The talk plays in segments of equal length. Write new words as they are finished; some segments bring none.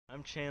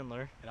I'm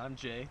Chandler. And I'm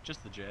Jay,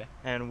 just the J.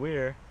 And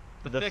we're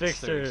the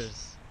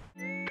Fixters.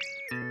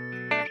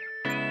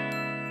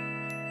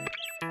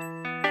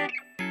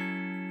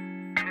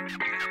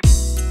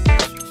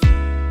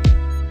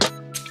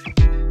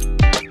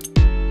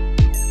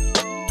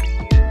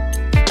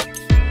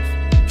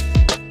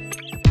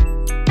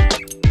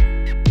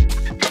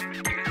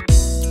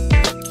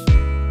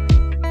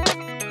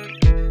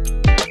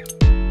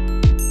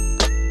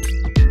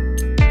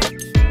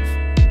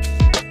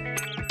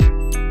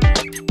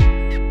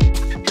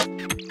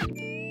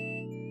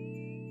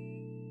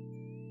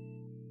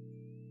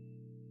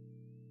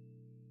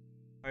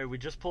 Alright, we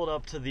just pulled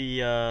up to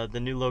the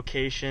new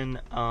location,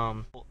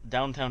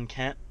 downtown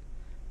Kent,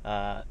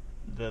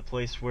 the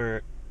place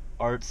where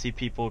artsy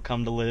people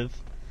come to live,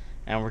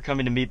 and we're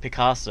coming to meet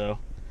Picasso.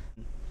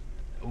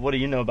 What do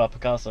you know about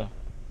Picasso?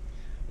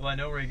 Well, I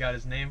know where he got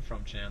his name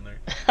from, Chandler.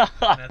 And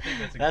I think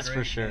that's a That's great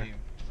for sure. name.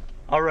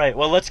 Alright,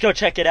 well, let's go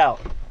check it out.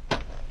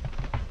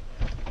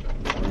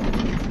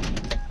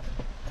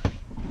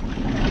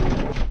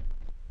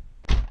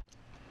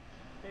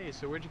 Hey,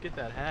 so where'd you get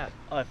that hat?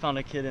 Oh, I found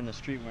a kid in the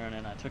street wearing it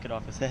and I took it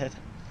off his head.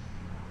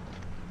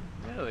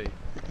 Really?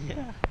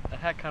 Yeah. That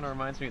hat kind of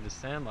reminds me of the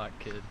Sandlot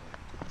kid.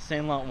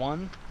 Sandlot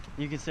 1,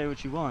 you can say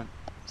what you want.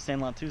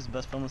 Sandlot 2 is the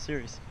best film in the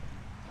series.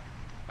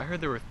 I heard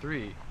there were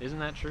 3. Isn't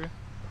that true?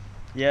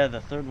 Yeah,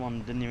 the third one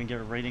didn't even get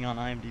a rating on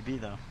IMDb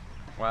though.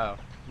 Wow,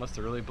 must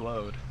have really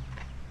blowed.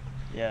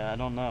 Yeah, I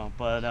don't know,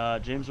 but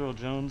James Earl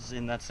Jones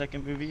in that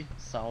second movie,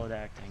 solid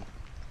acting.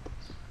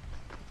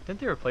 Didn't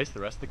they replace the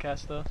rest of the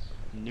cast though?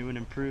 New and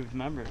improved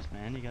members,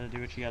 man. You gotta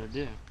do what you gotta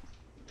do.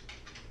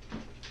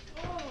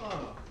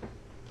 Oh.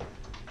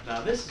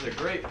 Now this is a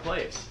great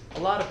place. A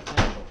lot of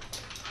potential.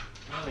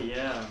 Oh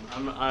yeah,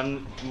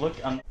 I'm.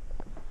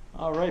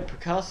 All right,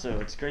 Picasso.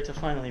 It's great to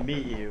finally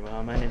meet you.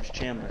 My name's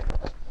Chandler.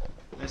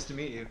 Nice to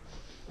meet you.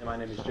 And my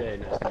name is Jay.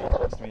 Nice to meet you.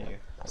 Nice to meet you.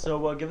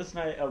 So give us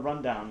a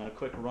rundown, a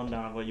quick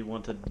rundown of what you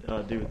want to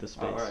do with this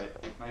space. Alright.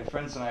 My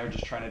friends and I are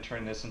just trying to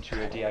turn this into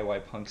a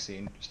DIY punk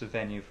scene. Just a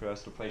venue for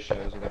us to play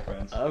shows with our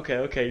friends.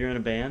 Okay, you're in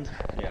a band?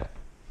 Yeah.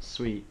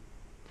 Sweet.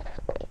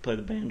 You play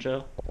the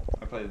banjo?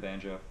 I play the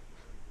banjo.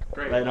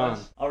 Great. Right on.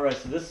 Alright,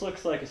 so this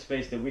looks like a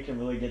space that we can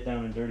really get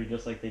down and dirty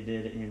just like they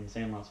did in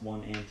Sandlots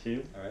 1 and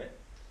 2. Alright.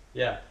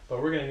 Yeah,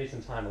 but we're gonna need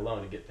some time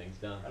alone to get things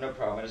done. No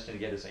problem. I just need to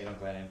get this anal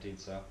gland emptied,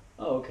 so.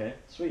 Oh, okay.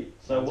 Sweet.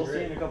 So Sounds we'll see you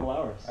great. in a couple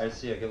hours. Alright,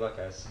 see ya. Good luck,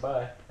 guys.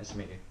 Bye. Nice to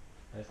meet you.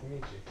 Nice to meet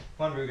you.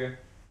 Come on, Ruger.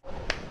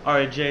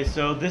 Alright, Jay,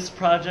 so this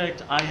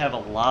project, I have a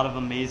lot of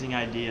amazing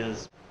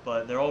ideas,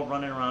 but they're all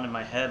running around in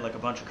my head like a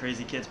bunch of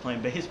crazy kids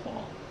playing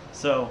baseball.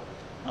 So,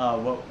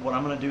 what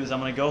I'm going to do is I'm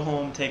going to go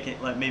home, take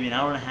it like maybe an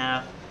hour and a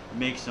half,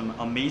 make some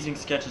amazing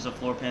sketches of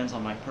floor plans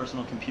on my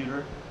personal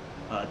computer,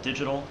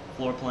 digital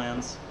floor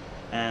plans,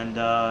 and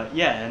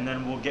yeah, and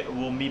then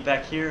we'll meet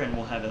back here and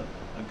we'll have a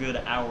good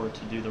hour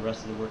to do the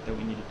rest of the work that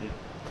we need to do.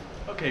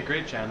 Okay,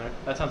 great, Chandler.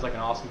 That sounds like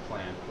an awesome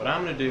plan. What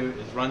I'm going to do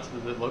is run to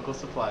the local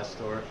supply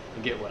store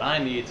and get what I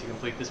need to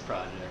complete this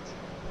project.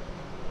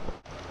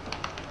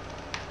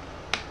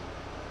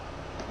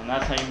 And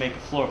that's how you make a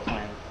floor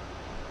plan,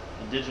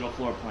 a digital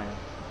floor plan.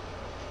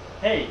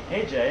 Hey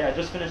Jay, I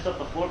just finished up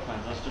the floor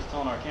plans. I was just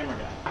telling our camera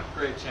guy.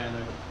 Great,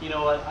 Chandler. You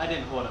know what? I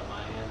didn't hold up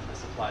my hand. The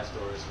supply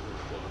stores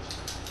were closed.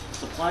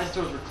 Supply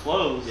stores were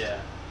closed. Yeah.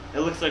 It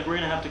looks like we're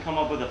gonna have to come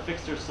up with a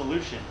Fixters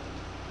solution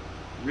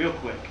real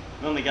quick.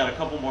 We only got a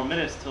couple more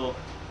minutes till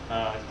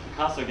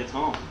Picasso gets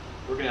home.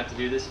 We're going to have to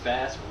do this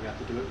fast, and we're going to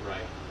have to do it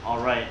right. All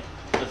right,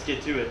 let's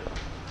get to it.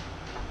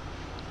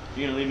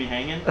 You gonna leave me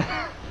hanging?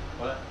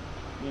 What?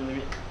 You gonna leave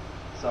me?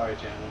 Sorry,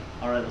 Chandler.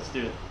 All right, let's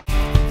do it.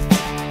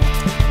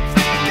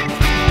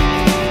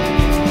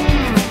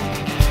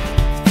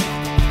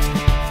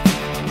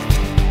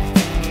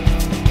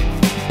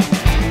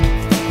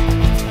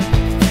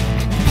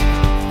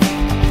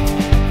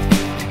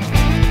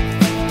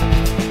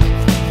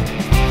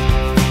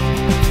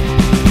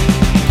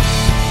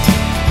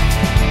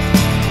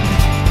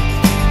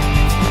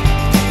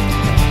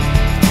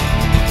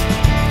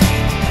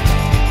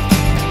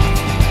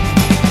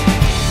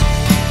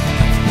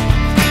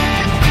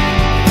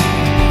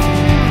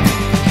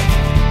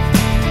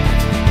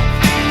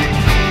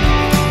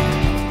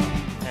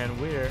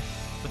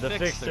 The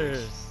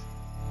Fixters.